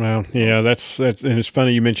 Well, yeah, that's and it's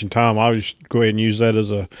funny you mentioned Tom. I'll just go ahead and use that as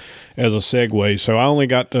a segue. So I only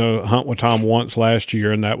got to hunt with Tom once last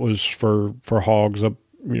year, and that was for hogs up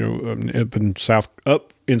in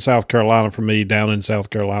South Carolina for me, down in South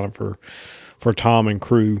Carolina for Tom and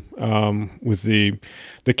crew, with the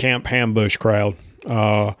Camp Hambush crowd.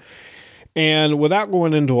 And without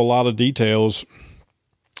going into a lot of details,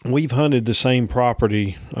 we've hunted the same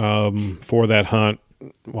property for that hunt.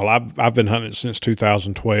 Well, I've been hunting since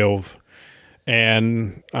 2012,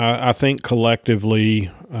 and I think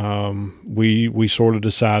collectively we sort of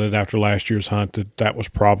decided after last year's hunt that was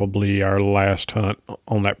probably our last hunt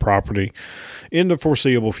on that property in the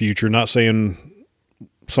foreseeable future. Not saying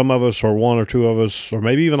some of us or one or two of us or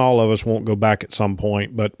maybe even all of us won't go back at some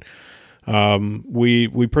point, but we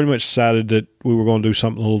pretty much decided that we were going to do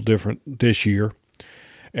something a little different this year.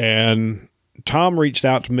 And Tom reached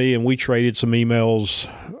out to me, and we traded some emails.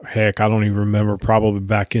 Heck, I don't even remember, probably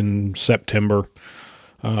back in September,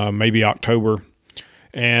 maybe October.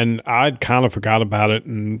 And I'd kind of forgot about it.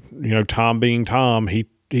 And, Tom being Tom, he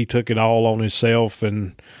took it all on himself.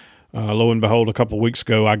 And lo and behold, a couple of weeks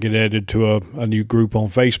ago, I get added to a new group on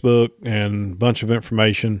Facebook and a bunch of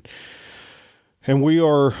information. And we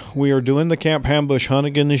are doing the Camp Hambush hunt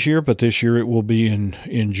again this year, but this year it will be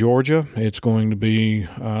in Georgia. It's going to be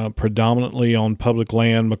predominantly on public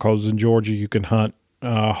land, because in Georgia you can hunt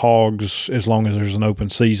hogs as long as there's an open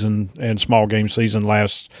season, and small game season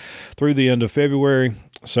lasts through the end of February.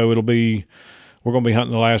 So we're going to be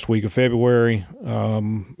hunting the last week of February.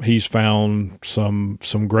 He's found some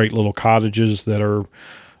great little cottages that are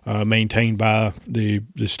maintained by the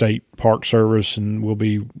state park service, and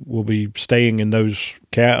we'll be staying in those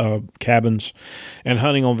cabins and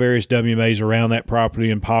hunting on various WMAs around that property,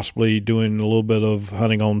 and possibly doing a little bit of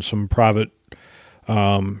hunting on some private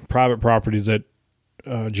property that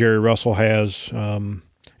Jerry Russell has. In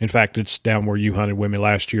fact, it's down where you hunted with me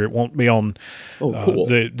last year. It won't be on cool.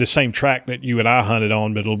 the same track that you and I hunted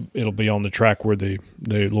on, but it'll be on the track where the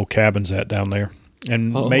little cabin's at down there.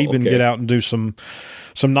 And may even get out and do some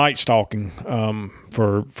night stalking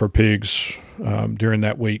for pigs during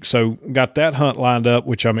that week. So got that hunt lined up,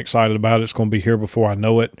 which I'm excited about. It's going to be here before I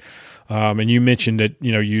know it. And you mentioned that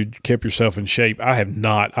you kept yourself in shape. I have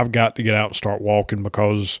not. I've got to get out and start walking,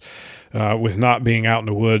 because with not being out in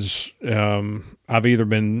the woods, I've either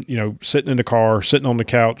been sitting in the car, sitting on the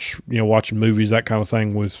couch, watching movies, that kind of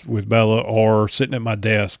thing with Bella, or sitting at my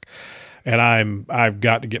desk. And I've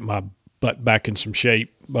got to get my butt back in some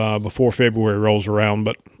shape before February rolls around.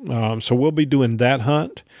 But so we'll be doing that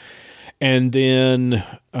hunt. And then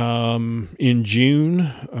in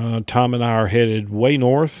June, Tom and I are headed way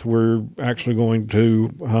north. We're actually going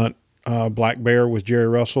to hunt black bear with Jerry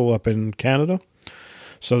Russell up in Canada.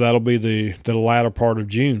 So that'll be the latter part of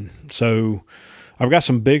June. So I've got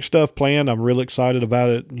some big stuff planned. I'm really excited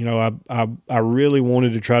about it. I really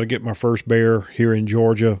wanted to try to get my first bear here in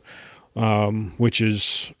Georgia, which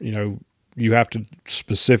is, you have to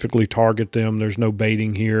specifically target them. There's no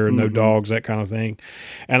baiting here, no dogs, that kind of thing.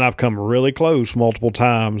 And I've come really close multiple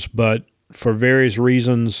times, but for various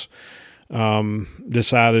reasons,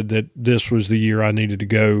 decided that this was the year I needed to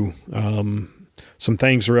go. Some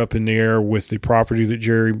things are up in the air with the property that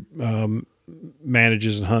Jerry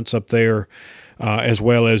manages and hunts up there, as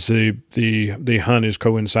well as the hunt is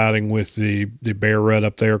coinciding with the bear rut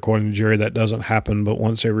up there. According to Jerry, that doesn't happen but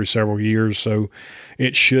once every several years. So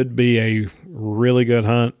it should be a really good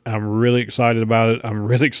hunt. I'm really excited about it. I'm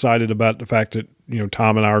really excited about the fact that,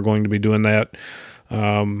 Tom and I are going to be doing that.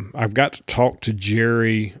 I've got to talk to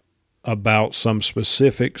Jerry about some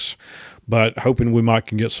specifics, but hoping we might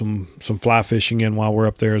can get some fly fishing in while we're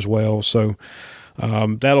up there as well. So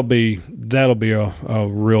that'll be a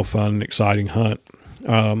real fun and exciting hunt.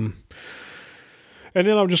 And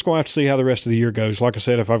then I'm just going to have to see how the rest of the year goes. Like I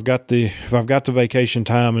said, if I've got the vacation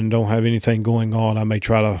time and don't have anything going on, I'm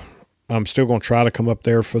still going to try to come up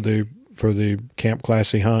there for the Camp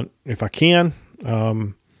Classy hunt if I can.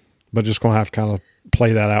 But just going to have to kind of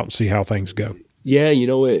play that out and see how things go. Yeah, you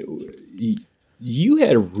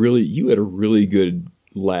had a really good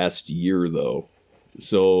last year though.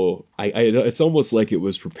 So I it's almost like it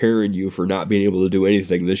was preparing you for not being able to do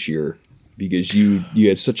anything this year, because you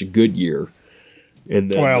had such a good year. And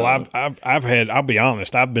then, I'll be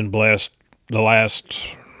honest, I've been blessed the last,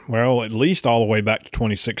 at least all the way back to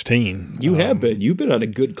 2016. You've been on a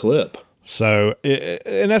good clip. So,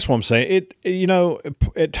 and that's what I'm saying.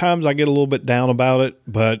 At times I get a little bit down about it,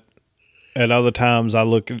 but at other times I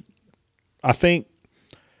think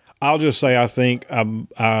I've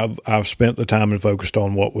spent the time and focused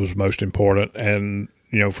on what was most important, and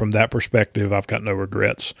from that perspective, I've got no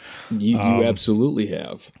regrets. You absolutely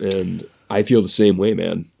have, and I feel the same way,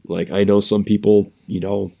 man. Like, I know some people,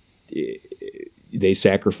 they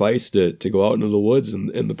sacrifice to go out into the woods,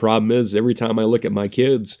 and the problem is, every time I look at my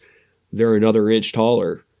kids, they're another inch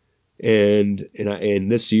taller. And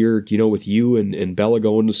this year, with you and Bella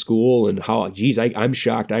going to school, and I'm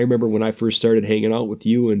shocked. I remember when I first started hanging out with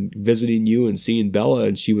you and visiting you and seeing Bella,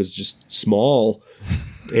 and she was just small.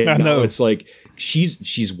 And I know. Now it's like,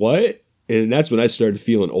 she's what? And that's when I started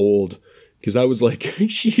feeling old, because I was like,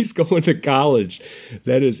 she's going to college.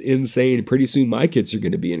 That is insane. Pretty soon my kids are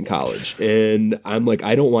going to be in college. And I'm like,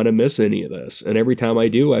 I don't want to miss any of this. And every time I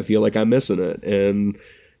do, I feel like I'm missing it. And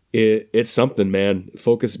it's something, man.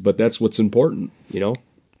 Focus, but that's what's important,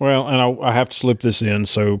 Well, and I have to slip this in,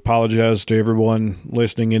 so apologize to everyone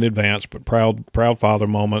listening in advance, but proud father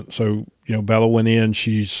moment. So, Bella went in.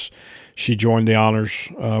 She joined the honors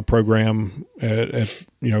program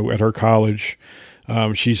at her college.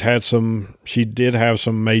 She did have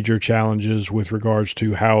some major challenges with regards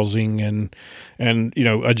to housing and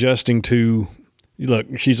adjusting to.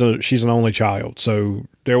 Look, she's an only child, so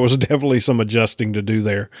there was definitely some adjusting to do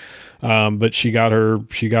there. But she got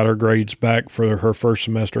her grades back for her first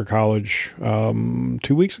semester of college 2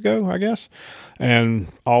 weeks ago, I guess.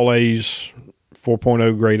 and all A's,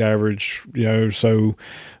 4.0 grade average. So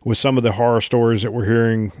with some of the horror stories that we're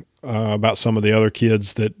hearing about some of the other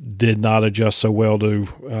kids that did not adjust so well to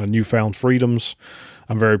newfound freedoms,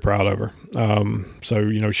 I'm very proud of her.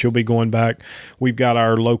 So she'll be going back. We've got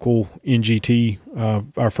our local NGT,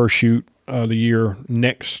 our first shoot of the year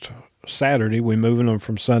next Saturday. We're moving them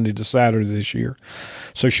from Sunday to Saturday this year,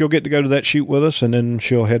 so she'll get to go to that shoot with us, and then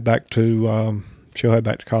she'll head back to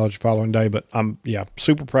college the following day. But I'm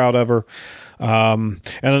super proud of her. And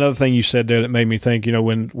another thing you said there that made me think,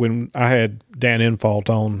 when I had Dan Infalt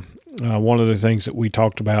on, one of the things that we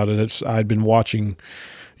talked about is I'd been watching,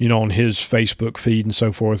 on his Facebook feed and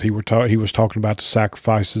so forth. He was talking about the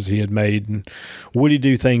sacrifices he had made and would he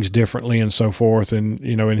do things differently and so forth. And,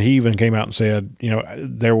 and he even came out and said,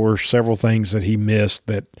 there were several things that he missed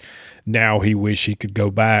that now he wished he could go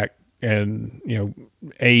back. And,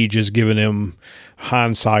 age has given him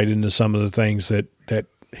hindsight into some of the things that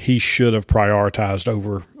he should have prioritized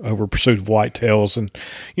over pursuit of whitetails. And,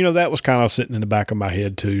 that was kind of sitting in the back of my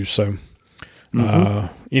head too. So,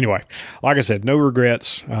 anyway, like I said, no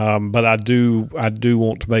regrets. But I do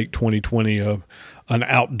want to make 2020 an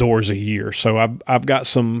outdoorsy year. So I've got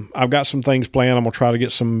some things planned. I'm gonna try to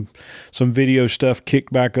get some video stuff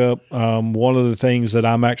kicked back up. One of the things that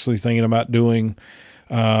I'm actually thinking about doing,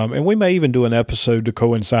 and we may even do an episode to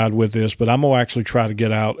coincide with this, but I'm gonna actually try to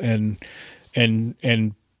get out and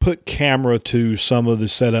put camera to some of the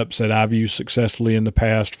setups that I've used successfully in the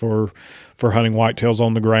past for hunting whitetails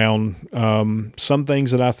on the ground. Some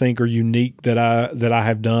things that I think are unique that I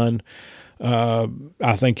have done.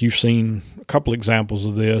 I think you've seen a couple examples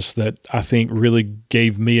of this that I think really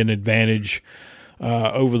gave me an advantage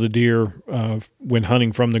over the deer when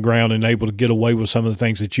hunting from the ground and able to get away with some of the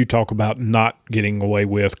things that you talk about not getting away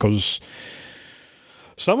with, because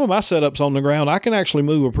some of my setups on the ground, I can actually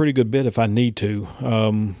move a pretty good bit if I need to.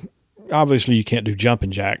 Obviously, you can't do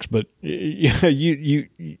jumping jacks, but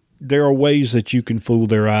there are ways that you can fool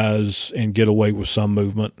their eyes and get away with some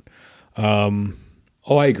movement.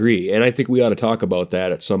 I agree. And I think we ought to talk about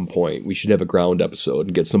that at some point. We should have a ground episode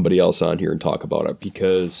and get somebody else on here and talk about it,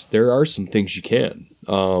 because there are some things you can.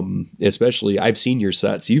 Especially, I've seen your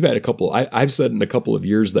sets. You've had a couple. I've set in a couple of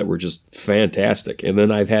years that were just fantastic. And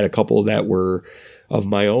then I've had a couple that were of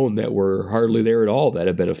my own that were hardly there at all that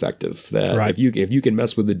have been effective. That right. If you can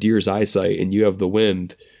mess with the deer's eyesight and you have the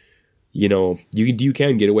wind, you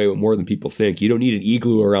can get away with more than people think. You don't need an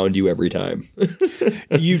igloo around you every time.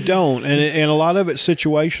 You don't, and a lot of it's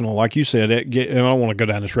situational, like you said. And I don't want to go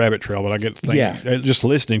down this rabbit trail, but I get to think, just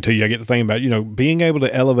listening to you, I get to think about being able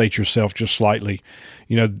to elevate yourself just slightly.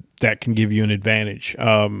 That can give you an advantage.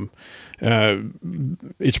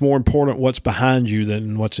 It's more important what's behind you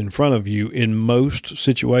than what's in front of you in most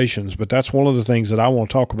situations. But that's one of the things that I want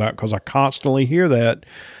to talk about, because I constantly hear that.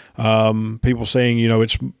 People saying,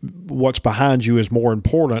 it's what's behind you is more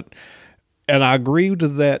important. And I agree to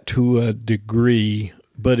that to a degree,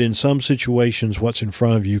 but in some situations, what's in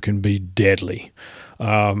front of you can be deadly.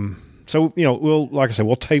 So, like I said,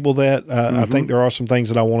 we'll table that. I think there are some things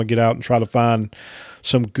that I want to get out and try to find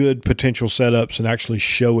some good potential setups and actually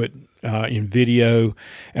show it in video.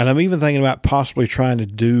 And I'm even thinking about possibly trying to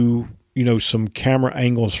do, some camera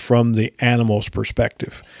angles from the animal's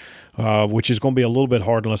perspective. Which is going to be a little bit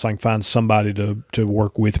hard unless I can find somebody to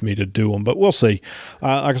work with me to do them. But we'll see.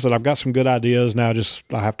 Like I said, I've got some good ideas now.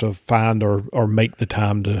 I have to find or make the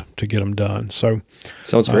time to get them done. So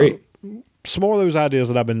sounds great. Some more of those ideas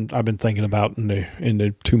that I've been thinking about in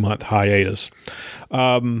the 2-month hiatus.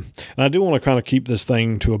 And I do want to kind of keep this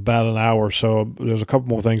thing to about an hour. So there's a couple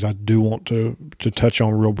more things I do want to touch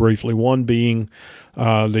on real briefly. One being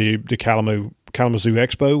the Kalamazoo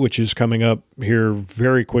Expo, which is coming up here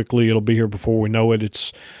very quickly. It'll be here before we know it.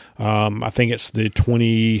 It's, I think it's the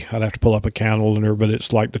I'd have to pull up a calendar, but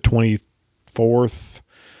it's like the 24th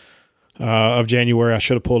of January. I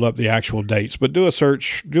should have pulled up the actual dates, but do a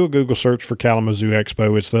Google search for Kalamazoo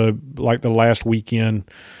Expo. It's the last weekend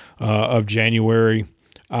of January.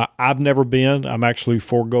 I've never been. I'm actually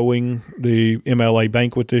foregoing the MLA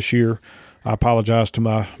banquet this year. I apologize to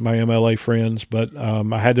my MLA friends, but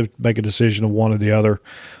I had to make a decision of one or the other.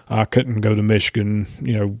 I couldn't go to Michigan,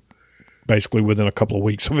 basically within a couple of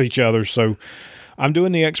weeks of each other. So I'm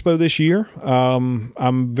doing the expo this year.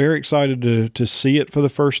 I'm very excited to see it for the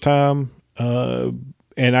first time. And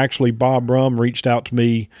actually, Bob Brum reached out to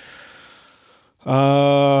me.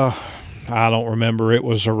 I don't remember. It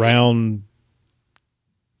was around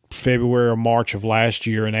February or March of last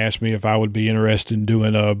year, and asked me if I would be interested in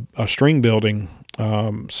doing a string building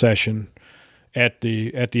session. at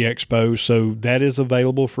the expo. So that is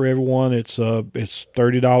available for everyone. It's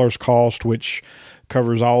 $30 cost, which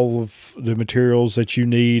covers all of the materials that you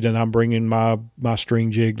need, and I'm bringing my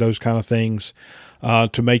string jig, those kind of things,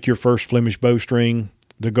 to make your first Flemish bowstring.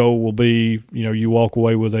 The goal will be, you walk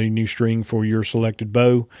away with a new string for your selected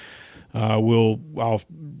bow.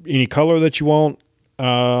 Any color that you want,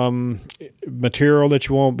 material that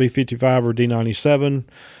you want, B55 or D97.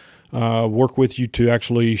 Work with you to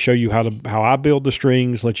actually show you how I build the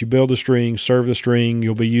strings, let you build the string, serve the string.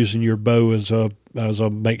 You'll be using your bow as a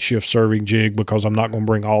makeshift serving jig, because I'm not going to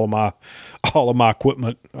bring all of my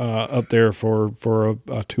equipment up there for a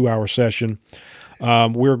 2-hour session.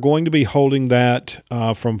 We're going to be holding that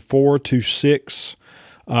from 4 to 6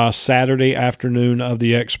 Saturday afternoon of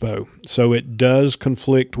the expo. So it does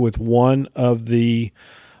conflict with one of the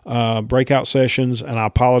breakout sessions, and I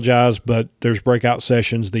apologize, but there's breakout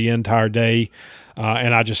sessions the entire day,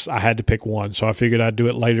 and I had to pick one, so I figured I'd do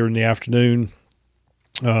it later in the afternoon.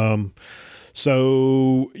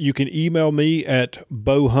 So you can email me at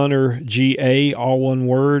bowhunterga, all one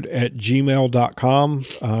word, at gmail.com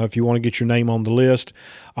if you want to get your name on the list.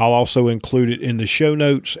 I'll also include it in the show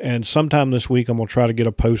notes, and sometime this week I'm going to try to get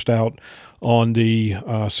a post out on the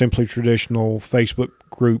Simply Traditional Facebook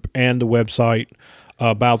group and the website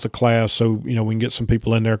about the class, so we can get some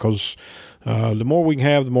people in there, because the more we can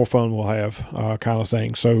have, the more fun we'll have, kind of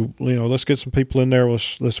thing. So let's get some people in there.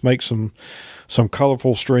 Let's make some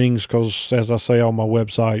colorful strings, because as I say on my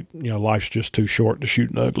website, life's just too short to shoot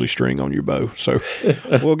an ugly string on your bow. So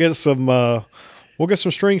we'll get some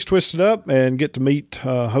strings twisted up and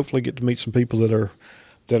hopefully get to meet some people that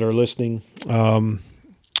are listening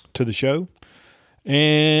to the show.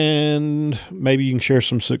 And maybe you can share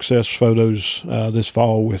some success photos this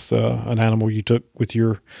fall with an animal you took with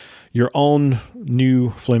your own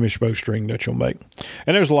new Flemish bowstring that you'll make.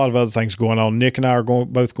 And there's a lot of other things going on. Nick and I are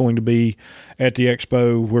both going to be at the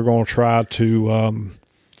expo. We're going to try to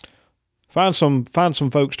find some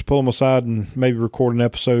folks to pull them aside and maybe record an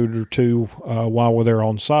episode or two while we're there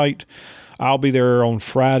on site. I'll be there on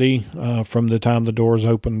Friday from the time the doors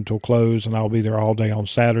open until close, and I'll be there all day on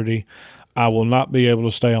Saturday. I will not be able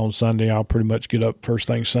to stay on Sunday. I'll pretty much get up first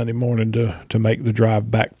thing Sunday morning to make the drive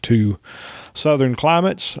back to southern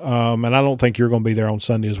climates. And I don't think you're going to be there on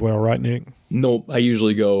Sunday as well, right, Nick? Nope. I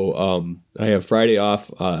usually go, I have Friday off,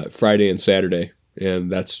 Friday and Saturday, and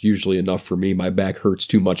that's usually enough for me. My back hurts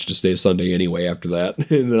too much to stay Sunday anyway after that.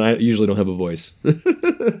 And then I usually don't have a voice.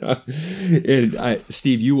 And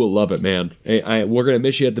Steve, you will love it, man. We're going to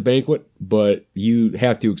miss you at the banquet, but you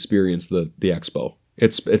have to experience the expo.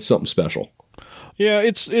 It's something special. Yeah,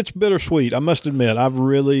 it's bittersweet. I must admit, I've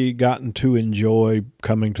really gotten to enjoy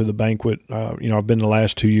coming to the banquet. I've been the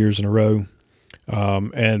last 2 years in a row,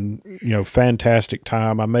 and fantastic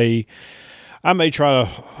time. I may try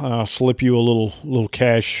to slip you a little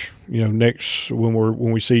cash, next when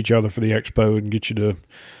we see each other for the expo, and get you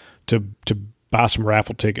to buy some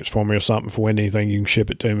raffle tickets for me or something. For win anything, you can ship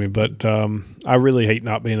it to me. But I really hate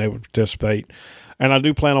not being able to participate. And I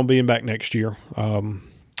do plan on being back next year.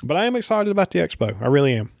 But I am excited about the expo. I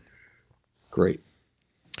really am. Great.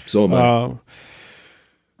 So am I.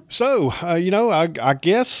 I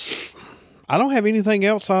guess I don't have anything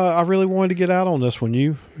else I really wanted to get out on this one.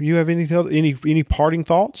 You have any parting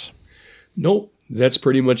thoughts? Nope. That's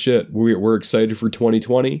pretty much it. We're excited for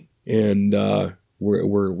 2020, and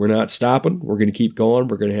we're not stopping. We're going to keep going.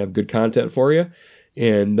 We're going to have good content for you,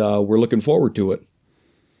 and we're looking forward to it.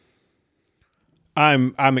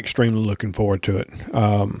 I'm extremely looking forward to it.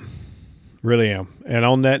 Really am. And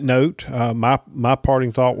on that note, my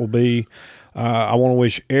parting thought will be, I want to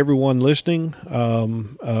wish everyone listening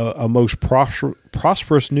a most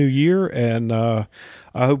prosperous new year, and I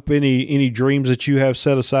hope any dreams that you have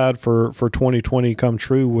set aside for 2020 come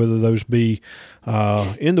true, whether those be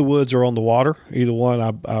in the woods or on the water. Either one,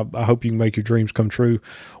 I hope you can make your dreams come true.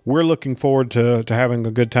 We're looking forward to having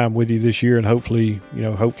a good time with you this year, and hopefully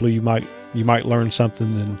you might learn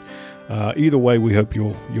something. And either way, we hope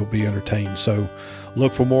you'll be entertained. So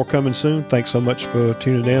look for more coming soon. Thanks so much for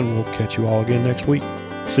tuning in. We'll catch you all again next week.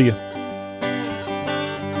 See ya.